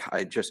 and this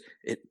guy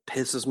it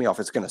pisses me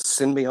off. It's going to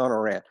send me on a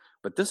rant.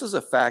 But this is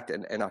a fact,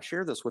 and I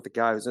share this with the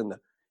guy who's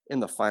in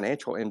the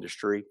financial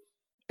industry,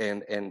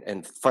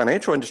 and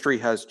financial industry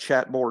has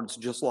chat boards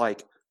just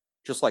like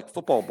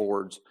football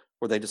boards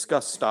where they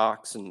discuss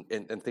stocks and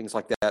things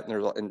like that.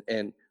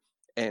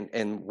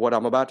 And what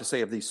I'm about to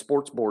say of these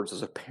sports boards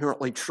is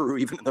apparently true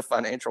even in the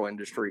financial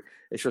industry.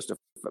 It's just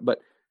but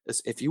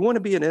if you want to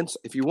be an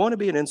insider, if you want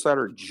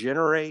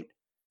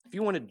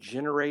to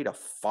generate a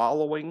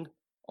following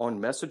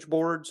on message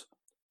boards,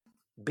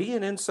 be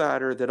an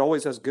insider that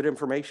always has good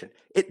information.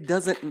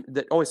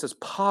 That always has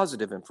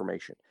positive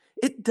information.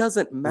 It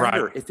doesn't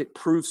matter if it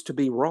proves to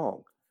be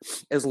wrong.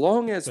 As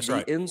long as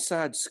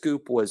inside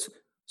scoop was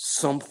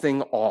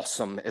something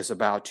awesome is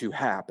about to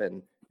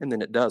happen, and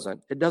then it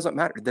doesn't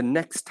matter. The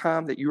next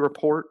time that you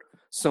report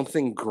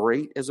something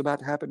great is about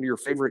to happen to your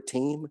favorite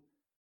team,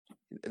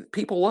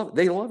 people love it.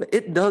 They love it.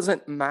 It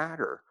doesn't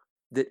matter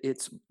that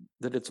it's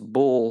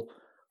bull,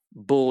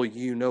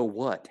 you know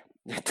what.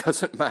 It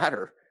doesn't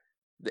matter.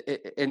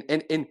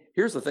 And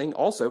here's the thing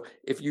also,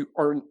 if you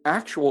are an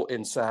actual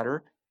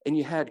insider and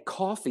you had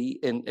coffee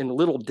and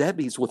Little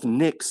Debbie's with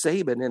Nick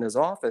Saban in his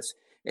office,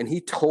 and he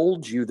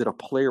told you that a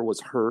player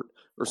was hurt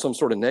or some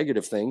sort of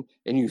negative thing,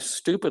 and you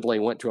stupidly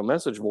went to a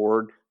message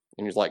board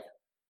and he's like,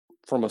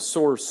 from a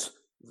source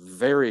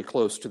very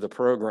close to the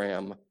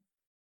program,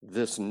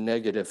 this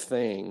negative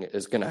thing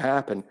is going to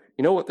happen.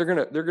 You know what? They're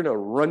going to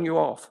run you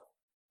off.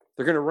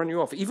 They're going to run you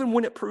off, even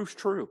when it proves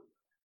true.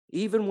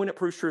 Even when it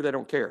proves true, they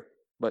don't care.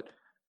 But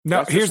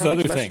now, here's the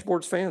other thing.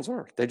 Sports fans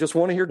are. They just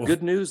want to hear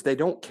good news. They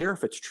don't care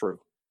if it's true.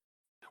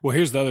 Well,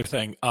 here's the other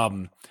thing.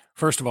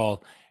 First of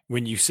all,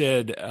 when you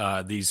said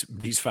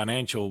these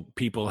financial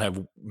people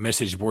have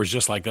message boards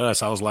just like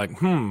us, I was like,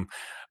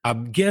 I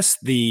guess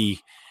the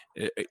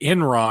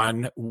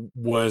Enron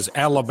was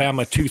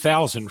Alabama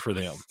 2000 for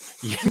them.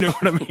 You know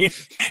what I mean?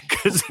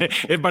 Because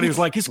everybody was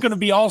like, it's going to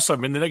be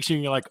awesome. And the next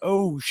thing you're like,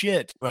 oh,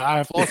 shit,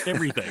 I've lost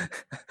everything,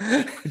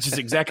 which is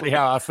exactly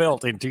how I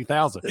felt in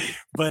 2000.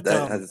 But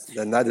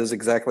that is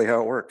exactly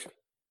how it works.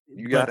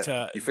 You got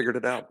it. You figured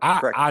it out.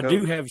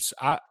 I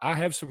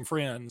have some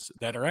friends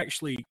that are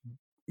actually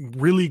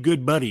really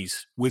good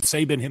buddies with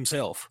Saban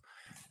himself.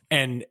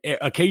 And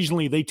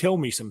occasionally they tell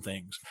me some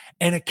things.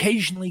 And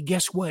occasionally,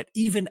 guess what?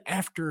 Even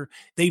after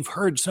they've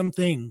heard some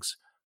things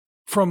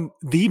from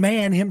the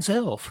man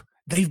himself,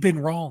 they've been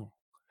wrong.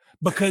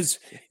 Because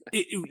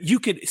you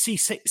could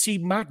see,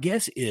 my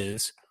guess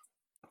is,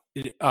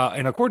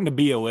 and according to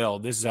BOL,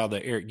 this is how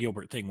the Eric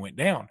Gilbert thing went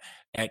down.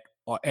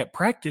 At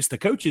practice, the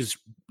coaches,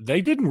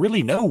 they didn't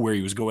really know where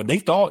he was going. They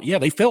thought,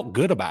 they felt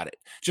good about it,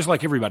 just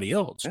like everybody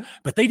else. Yeah.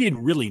 But they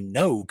didn't really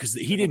know because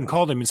he didn't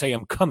call them and say,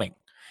 I'm coming.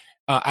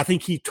 I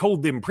think he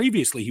told them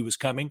previously he was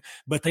coming,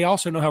 but they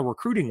also know how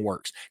recruiting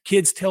works.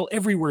 Kids tell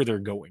everywhere they're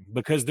going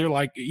because they're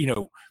like,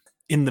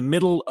 in the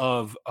middle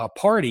of a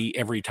party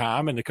every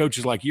time. And the coach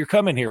is like, you're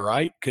coming here,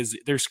 right? Because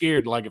they're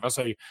scared. Like if I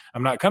say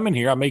I'm not coming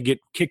here, I may get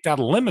kicked out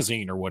of a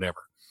limousine or whatever.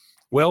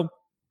 Well,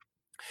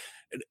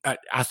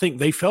 I think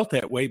they felt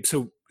that way.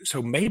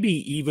 So maybe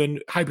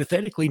even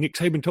hypothetically, Nick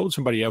Saban told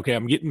somebody, okay,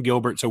 I'm getting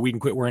Gilbert so we can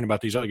quit worrying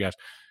about these other guys.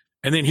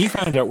 And then he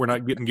finds out we're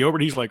not getting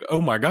Gilbert. He's like,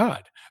 oh my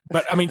God.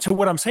 But I mean, so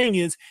what I'm saying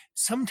is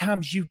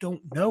sometimes you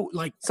don't know.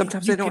 Like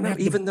sometimes they don't know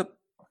you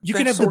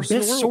can have the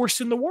best source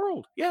in the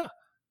world. Yeah.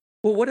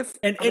 Well, what if,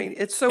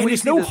 it's so easy.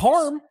 It's no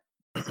harm.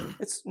 And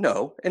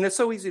it's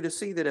so easy to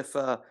see that if,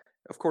 of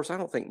course, I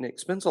don't think Nick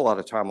spends a lot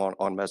of time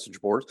on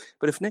message boards,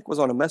 but if Nick was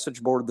on a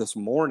message board this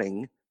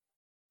morning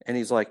and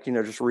he's like,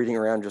 just reading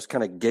around, just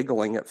kind of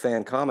giggling at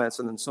fan comments.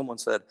 And then someone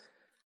said,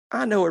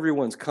 I know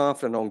everyone's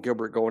confident on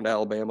Gilbert going to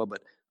Alabama, but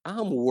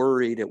I'm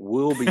worried it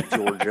will be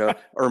Georgia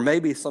or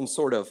maybe some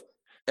sort of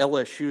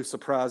LSU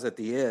surprise at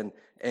the end.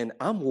 And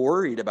I'm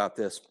worried about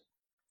this.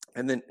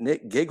 And then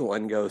Nick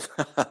giggling goes,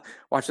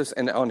 watch this.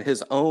 And on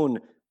his own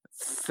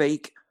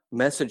fake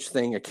message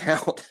thing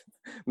account,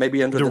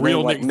 maybe under the real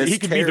name, like Miss he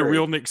could Terry, be the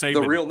real Nick Saban.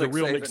 The real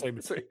Nick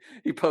Saban. So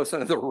he posts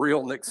under the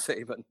real Nick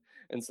Saban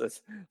and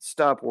says,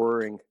 stop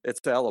worrying.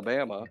 It's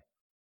Alabama.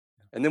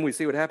 And then we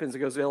see what happens. It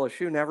goes to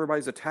LSU. Now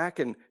everybody's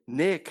attacking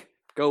Nick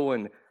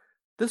going,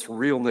 this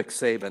real Nick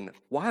Saban,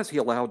 why is he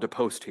allowed to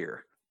post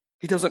here?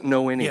 He doesn't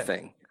know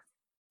anything. Yeah.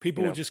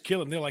 People will just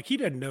kill him. They're like, he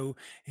doesn't know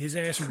his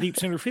ass from deep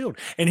center field.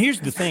 And here's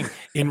the thing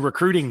in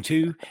recruiting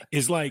too,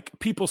 is like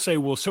people say,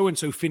 well,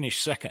 so-and-so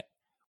finished second.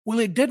 Well,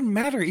 it doesn't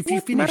matter if you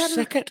finish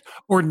second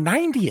or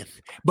 90th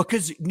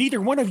because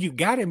neither one of you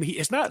got him.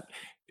 It's not,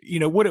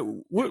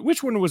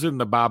 which one was in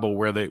the Bible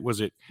where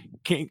was it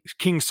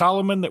King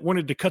Solomon that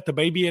wanted to cut the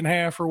baby in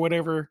half or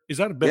whatever? Is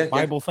that a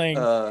Bible thing?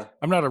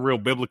 I'm not a real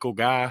biblical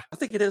guy. I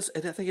think it is.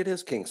 I think it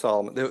is King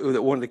Solomon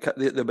that wanted to cut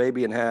the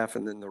baby in half.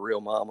 And then the real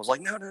mom was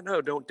like, no,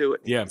 don't do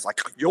it. Yeah. It's like,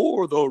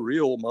 you're the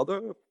real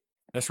mother.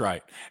 That's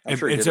right. And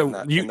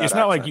so it's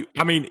not like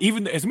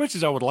even as much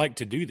as I would like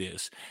to do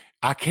this,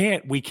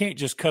 we can't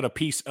just cut a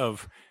piece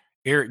of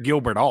Eric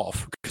Gilbert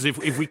off because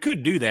if we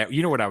could do that,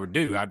 you know what I would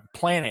do? I'd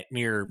plant it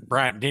near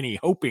Bryant Denny,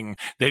 hoping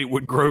that it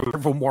would grow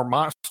several more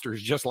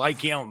monsters just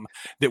like him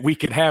that we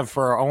could have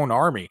for our own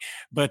army.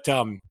 But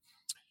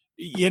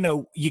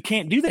you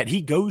can't do that.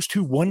 He goes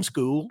to one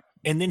school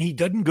and then he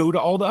doesn't go to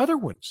all the other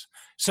ones.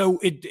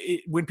 So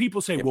when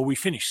people say, "Well, we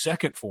finished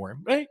second for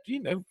him," right?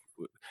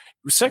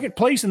 Second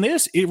place in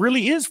this, it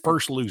really is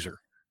first loser.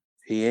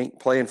 He ain't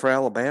playing for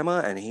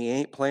Alabama and he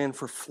ain't playing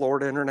for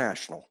Florida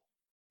International.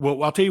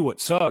 Well, I'll tell you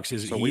what sucks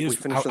is I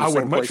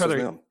would much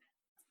rather.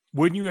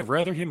 Wouldn't you have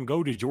rather him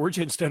go to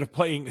Georgia instead of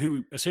playing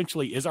who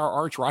essentially is our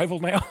arch rival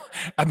now?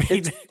 I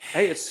mean,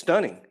 it's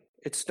stunning.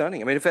 It's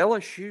stunning. I mean, if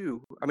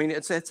LSU,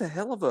 it's a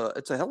hell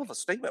of a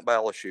statement by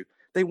LSU.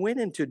 They went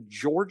into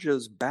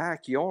Georgia's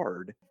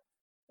backyard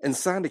and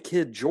signed a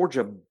kid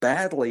Georgia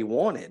badly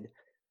wanted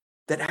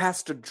that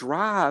has to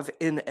drive,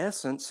 in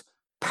essence,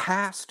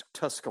 past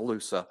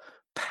Tuscaloosa,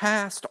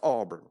 past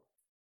Auburn,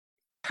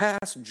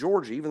 past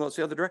Georgia, even though it's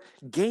the other direction.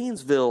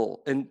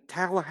 Gainesville and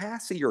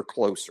Tallahassee are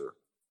closer.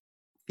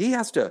 He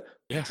has to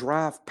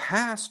drive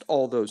past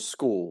all those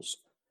schools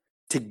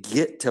to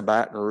get to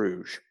Baton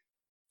Rouge.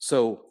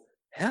 So,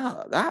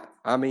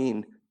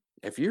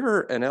 if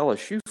you're an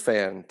LSU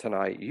fan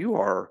tonight, you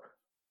are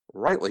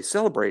rightly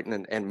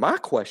celebrating. And my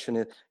question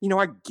is,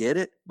 I get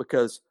it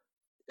because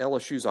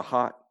LSU's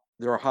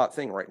they're a hot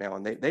thing right now,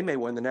 and they may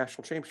win the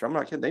national championship. I'm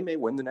not kidding. They may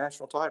win the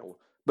national title.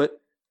 But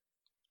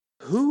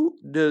who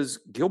does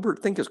Gilbert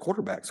think his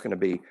quarterback's going to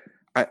be?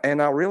 I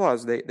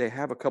realize they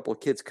have a couple of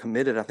kids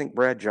committed. I think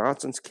Brad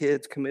Johnson's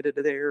kid's committed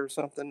to there or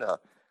something.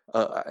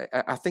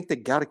 I think they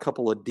got a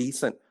couple of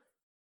decent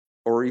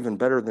or even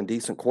better than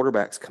decent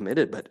quarterbacks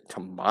committed. But to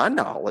my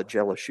knowledge,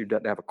 LSU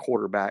doesn't have a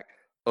quarterback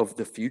of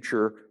the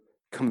future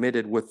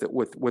committed with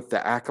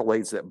the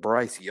accolades that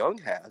Bryce Young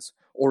has,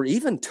 or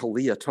even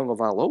Talia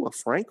Tagovailoa,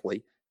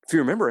 frankly. If you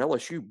remember,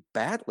 LSU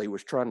badly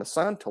was trying to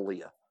sign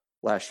Talia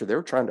last year. They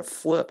were trying to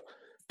flip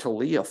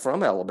Talia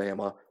from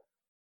Alabama.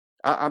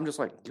 I'm just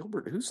like,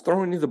 Gilbert, who's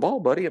throwing you the ball,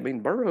 buddy? I mean,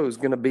 Burrow is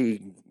going to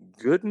be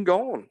good and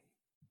gone.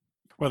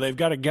 Well, they've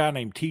got a guy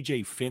named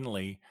TJ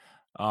Finley.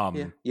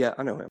 Yeah,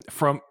 I know him.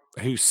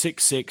 Who's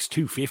 6'6",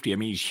 250. I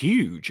mean, he's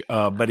huge,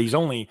 but he's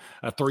only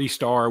a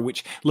 3-star,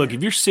 which, look,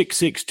 if you're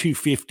 6'6",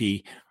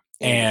 250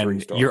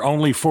 and you're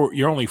only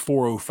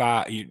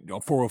 405,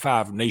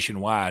 405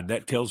 nationwide.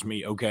 That tells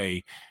me,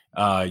 okay,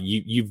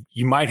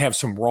 you might have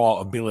some raw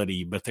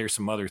ability, but there's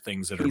some other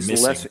things that he's are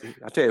missing. Lesser,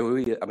 I tell you who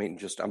he is. I mean,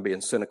 just I'm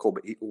being cynical,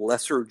 but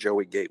lesser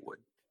Joey Gatewood.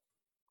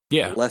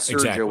 Yeah, lesser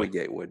exactly. Joey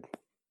Gatewood.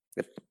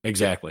 Yep.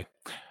 Exactly.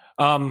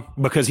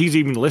 Because he's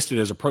even listed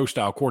as a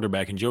pro-style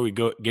quarterback, and Joey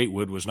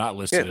Gatewood was not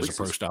listed as a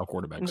pro-style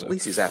quarterback. At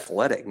least he's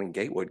athletic. I mean,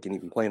 Gatewood can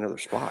even play another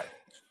spot.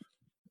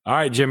 All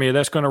right, Jimmy,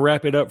 that's going to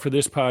wrap it up for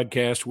this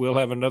podcast. We'll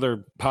have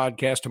another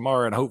podcast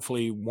tomorrow, and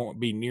hopefully won't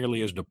be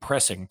nearly as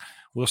depressing.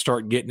 We'll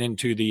start getting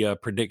into the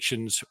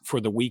predictions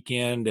for the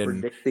weekend.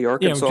 And predict the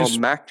Arkansas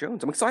Mac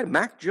Jones. I'm excited.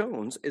 Mac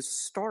Jones is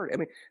starting. I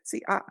mean,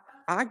 see,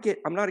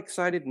 I'm not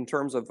excited in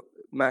terms of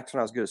Mac's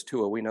not as good as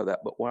Tua. We know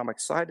that. But what I'm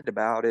excited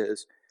about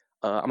is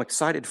I'm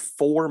excited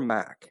for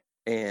Mac.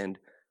 And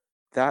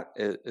that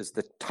is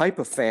the type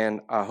of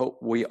fan I hope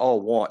we all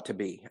want to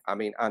be. I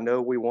mean, I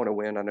know we want to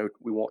win. I know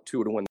we want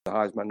Tua to win the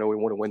Heisman. I know we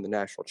want to win the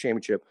national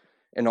championship.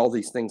 And all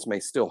these things may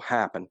still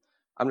happen.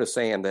 I'm just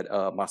saying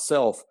that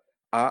myself,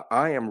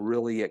 I am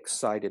really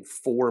excited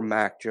for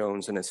Mac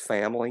Jones and his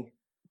family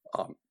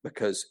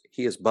because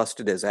he has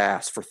busted his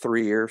ass for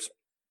 3 years.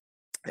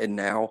 And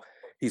now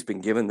he's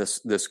been given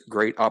this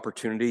great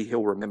opportunity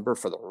he'll remember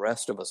for the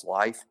rest of his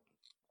life.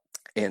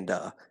 And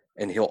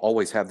he'll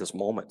always have this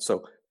moment.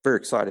 So very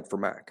excited for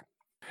Mac.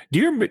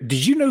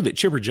 Did you know that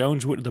Chipper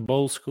Jones went to the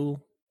Bolles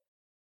School?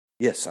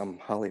 Yes, I'm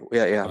Hollywood.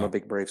 Yeah, I'm a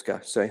big Braves guy.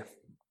 Say.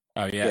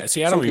 Oh yeah.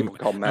 See, I don't even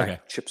call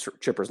Mac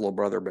Chipper's little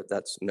brother, but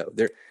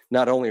they're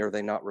not only are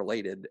they not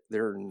related,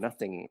 they're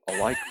nothing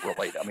alike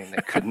related. I mean,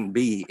 they couldn't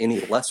be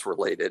any less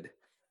related.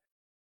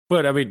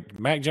 But I mean,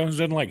 Mac Jones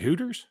doesn't like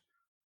Hooters.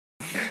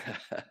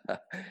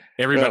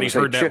 Everybody's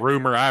heard that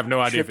rumor. I have no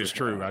idea if it's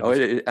true.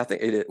 I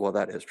think it is. Well,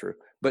 that is true.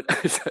 But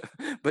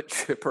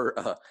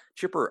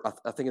Chipper,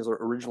 I think is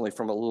originally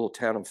from a little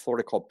town in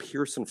Florida called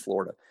Pearson,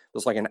 Florida. It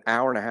was like an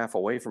hour and a half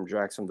away from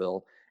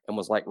Jacksonville, and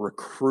was like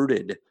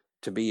recruited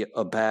to be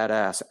a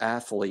badass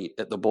athlete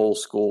at the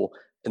Bolles School.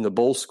 And the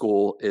Bolles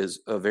School is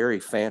a very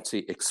fancy,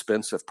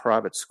 expensive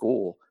private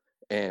school,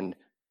 and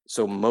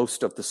so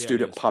most of the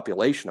student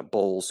population of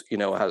Bolles,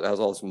 has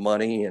all this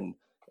money and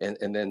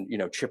then,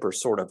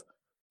 Chipper's sort of,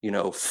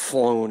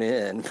 flown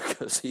in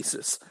because he's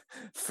this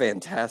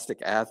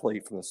fantastic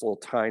athlete from this little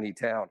tiny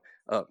town.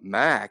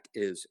 Mac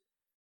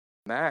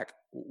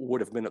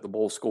would have been at the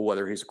Bolles School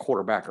whether he's a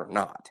quarterback or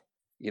not.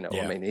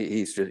 I mean,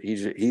 he's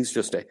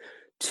just a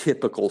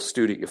typical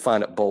student you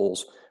find at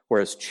Bolles,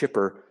 whereas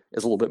Chipper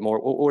is a little bit more.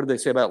 What did they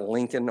say about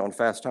Lincoln on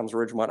Fast Times at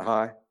Ridgemont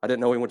High? I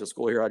didn't know he went to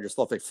school here. I just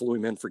thought they flew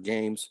him in for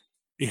games.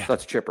 Yeah,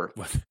 that's Chipper.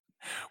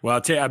 Well, I'll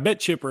tell you, I bet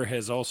Chipper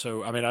has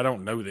also, I mean, I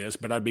don't know this,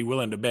 but I'd be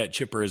willing to bet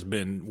Chipper has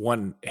been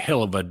one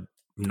hell of a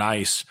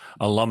nice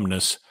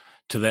alumnus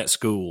to that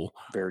school.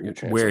 Very good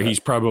chance. Where he's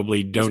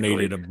probably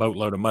donated a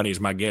boatload of money is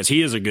my guess.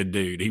 He is a good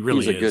dude. He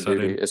really is. Good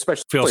dude.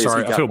 Especially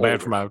I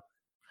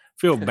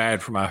feel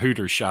bad for my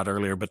Hooters shot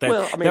earlier, but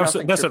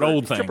that's an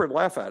old thing. Chipper would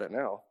laugh at it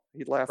now.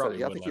 He'd laugh at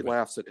it. I think he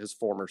laughs at his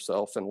former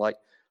self. And like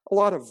a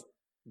lot of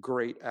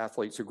great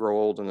athletes who grow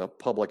old in the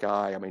public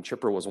eye. I mean,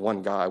 Chipper was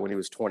one guy when he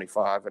was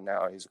 25, and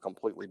now he's a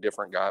completely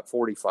different guy at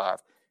 45.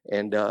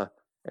 And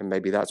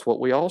maybe that's what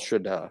we all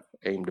should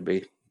aim to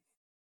be.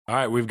 All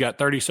right, we've got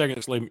 30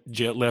 seconds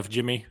left,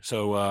 Jimmy.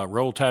 So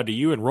roll tide to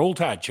you, and roll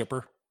tide,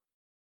 Chipper.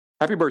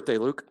 Happy birthday,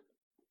 Luke.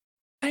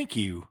 Thank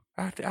you.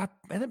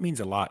 That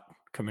means a lot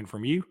coming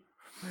from you.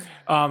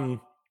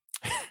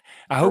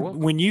 I hope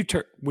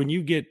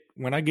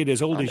when I get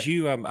as old as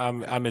you,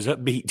 I'm as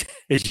upbeat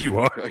as you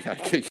are.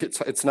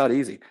 It's not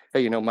easy.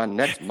 Hey, my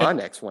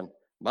next one,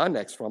 I'm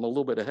a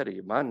little bit ahead of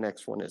you. My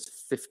next one is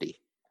 50.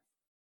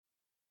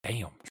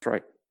 Damn. That's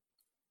right.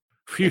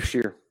 Next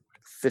year,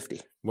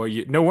 50. Well,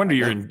 no wonder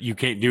you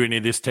can't do any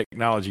of this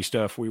technology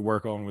stuff we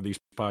work on with these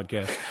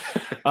podcasts.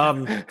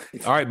 All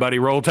right, buddy,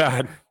 roll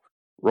tide.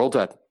 Roll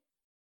tide.